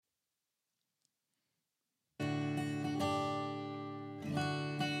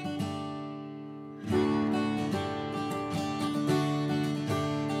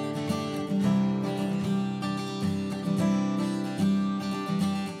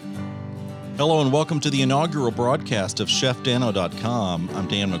Hello and welcome to the inaugural broadcast of ChefDano.com. I'm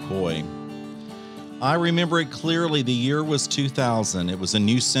Dan McCoy. I remember it clearly. The year was 2000. It was a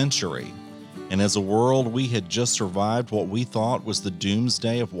new century. And as a world, we had just survived what we thought was the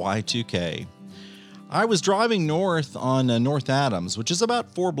doomsday of Y2K. I was driving north on North Adams, which is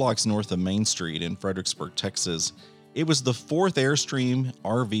about 4 blocks north of Main Street in Fredericksburg, Texas. It was the fourth Airstream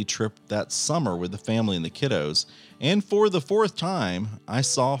RV trip that summer with the family and the kiddos, and for the fourth time, I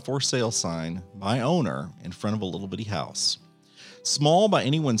saw a for sale sign by owner in front of a little bitty house. Small by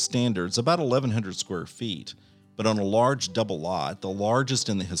anyone's standards, about 1,100 square feet, but on a large double lot, the largest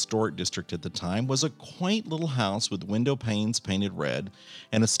in the historic district at the time, was a quaint little house with window panes painted red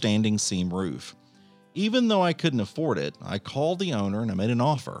and a standing seam roof. Even though I couldn't afford it, I called the owner and I made an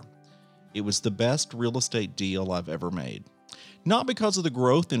offer. It was the best real estate deal I've ever made. Not because of the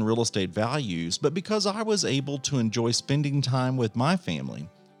growth in real estate values, but because I was able to enjoy spending time with my family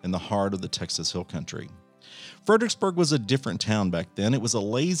in the heart of the Texas Hill Country. Fredericksburg was a different town back then. It was a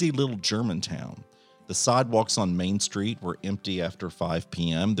lazy little German town. The sidewalks on Main Street were empty after 5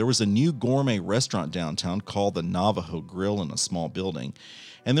 p.m. There was a new gourmet restaurant downtown called the Navajo Grill in a small building,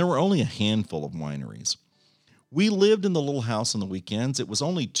 and there were only a handful of wineries. We lived in the little house on the weekends. It was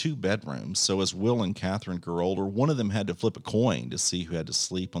only 2 bedrooms, so as Will and Catherine grew older, one of them had to flip a coin to see who had to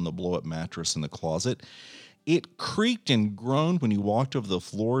sleep on the blow-up mattress in the closet. It creaked and groaned when you walked over the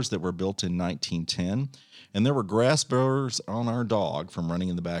floors that were built in 1910, and there were grass burrs on our dog from running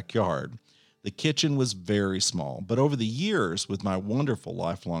in the backyard. The kitchen was very small, but over the years, with my wonderful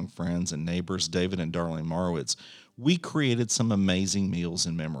lifelong friends and neighbors, David and Darlene Marowitz, we created some amazing meals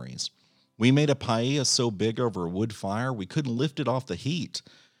and memories. We made a paella so big over a wood fire we couldn't lift it off the heat,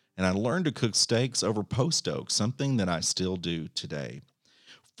 and I learned to cook steaks over post oak, something that I still do today.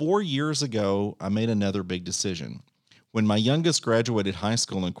 4 years ago, I made another big decision. When my youngest graduated high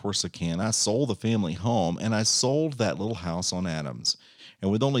school in Corsicana, I sold the family home, and I sold that little house on Adams. And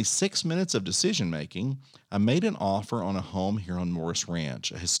with only 6 minutes of decision-making, I made an offer on a home here on Morris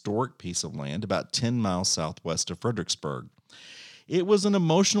Ranch, a historic piece of land about 10 miles southwest of Fredericksburg. It was an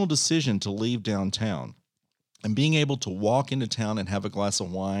emotional decision to leave downtown, and being able to walk into town and have a glass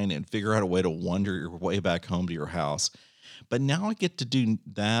of wine and figure out a way to wander your way back home to your house. But now I get to do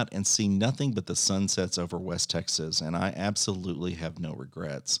that and see nothing but the sunsets over West Texas, and I absolutely have no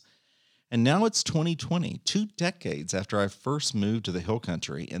regrets. And now it's 2020, 2 decades after I first moved to the Hill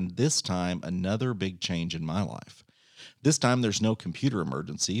Country, and this time another big change in my life. This time there's no computer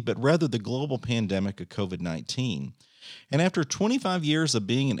emergency, but rather the global pandemic of COVID-19. And after 25 years of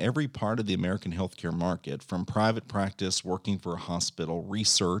being in every part of the American healthcare market, from private practice, working for a hospital,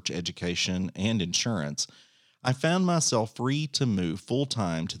 research, education, and insurance, I found myself free to move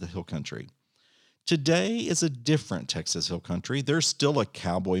full-time to the Hill Country. Today is a different Texas Hill Country. There's still a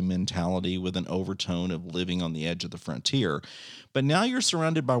cowboy mentality with an overtone of living on the edge of the frontier, but now you're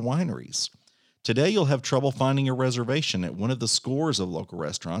surrounded by wineries. Today, you'll have trouble finding a reservation at one of the scores of local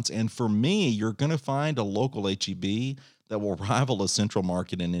restaurants, and for me, you're going to find a local H-E-B that will rival a Central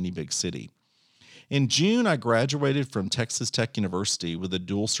Market in any big city. In June, I graduated from Texas Tech University with a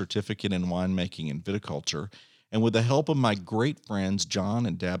dual certificate in winemaking and viticulture, and with the help of my great friends John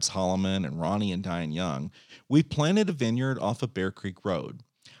and Dabs Holloman and Ronnie and Diane Young, we planted a vineyard off of Bear Creek Road.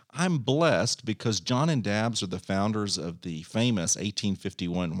 I'm blessed because John and Dabs are the founders of the famous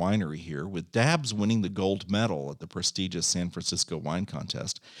 1851 winery here, with Dabs winning the gold medal at the prestigious San Francisco Wine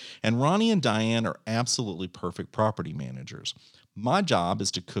Contest. And Ronnie and Diane are absolutely perfect property managers. My job is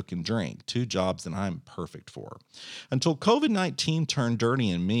to cook and drink, 2 jobs that I'm perfect for. Until COVID-19 turned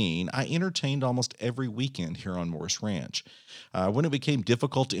dirty and mean, I entertained almost every weekend here on Morris Ranch. When it became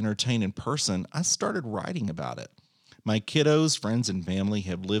difficult to entertain in person, I started writing about it. My kiddos, friends, and family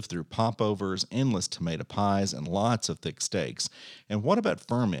have lived through popovers, endless tomato pies, and lots of thick steaks. And what about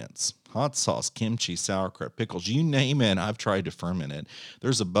ferments? Hot sauce, kimchi, sauerkraut, pickles, you name it, I've tried to ferment it.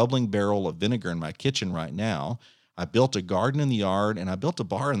 There's a bubbling barrel of vinegar in my kitchen right now. I built a garden in the yard, and I built a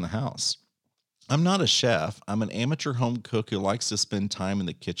bar in the house. I'm not a chef. I'm an amateur home cook who likes to spend time in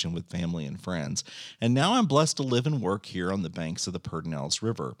the kitchen with family and friends. And now I'm blessed to live and work here on the banks of the Pedernales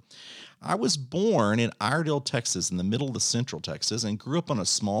River. I was born in Iredell, Texas, in the middle of Central Texas, and grew up on a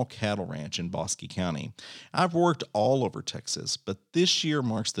small cattle ranch in Bosque County. I've worked all over Texas, but this year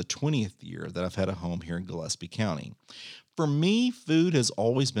marks the 20th year that I've had a home here in Gillespie County. For me, food has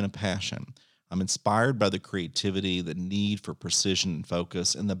always been a passion. I'm inspired by the creativity, the need for precision and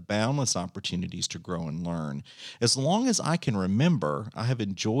focus, and the boundless opportunities to grow and learn. As long as I can remember, I have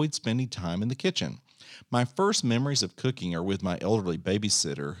enjoyed spending time in the kitchen. My first memories of cooking are with my elderly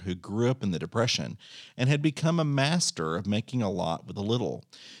babysitter who grew up in the Depression and had become a master of making a lot with a little.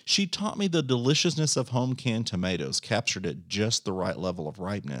 She taught me the deliciousness of home canned tomatoes captured at just the right level of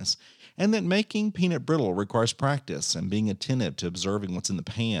ripeness, and that making peanut brittle requires practice and being attentive to observing what's in the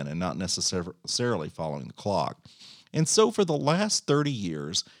pan and not necessarily following the clock. And so for the last 30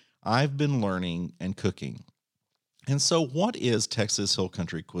 years, I've been learning and cooking. And so, what is Texas Hill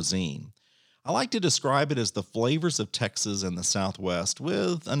Country cuisine? I like to describe it as the flavors of Texas and the Southwest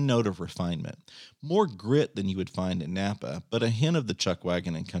with a note of refinement. More grit than you would find in Napa, but a hint of the chuck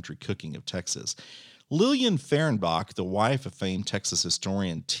wagon and country cooking of Texas. Lillian Fehrenbach, the wife of famed Texas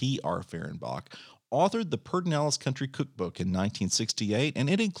historian T.R. Fehrenbach, authored the Pedernales Country Cookbook in 1968,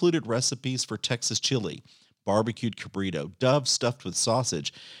 and it included recipes for Texas chili, barbecued cabrito, dove stuffed with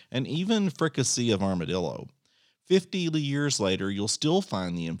sausage, and even fricassee of armadillo. 50 years later, you'll still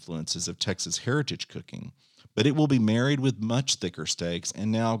find the influences of Texas heritage cooking, but it will be married with much thicker steaks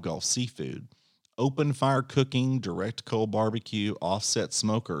and now Gulf seafood. Open fire cooking, direct coal barbecue, offset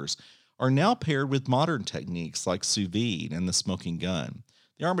smokers are now paired with modern techniques like sous vide and the smoking gun.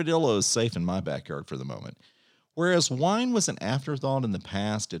 The armadillo is safe in my backyard for the moment. Whereas wine was an afterthought in the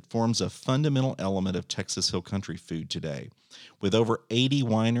past, it forms a fundamental element of Texas Hill Country food today. With over 80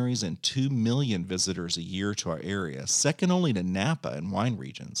 wineries and 2 million visitors a year to our area, second only to Napa and wine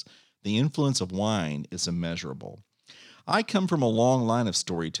regions, the influence of wine is immeasurable. I come from a long line of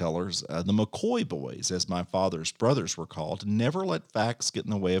storytellers. The McCoy boys, as my father's brothers were called, never let facts get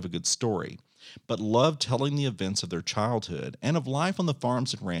in the way of a good story, but loved telling the events of their childhood and of life on the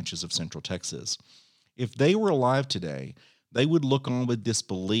farms and ranches of Central Texas. If they were alive today, they would look on with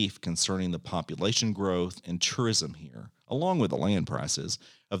disbelief concerning the population growth and tourism here, along with the land prices,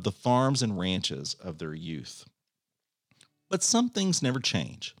 of the farms and ranches of their youth. But some things never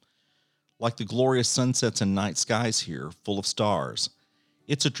change. Like the glorious sunsets and night skies here, full of stars.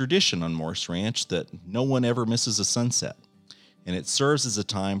 It's a tradition on Morse Ranch that no one ever misses a sunset, and it serves as a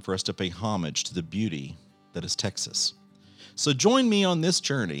time for us to pay homage to the beauty that is Texas. So join me on this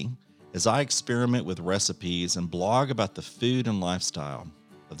journey as I experiment with recipes and blog about the food and lifestyle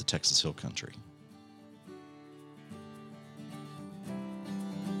of the Texas Hill Country.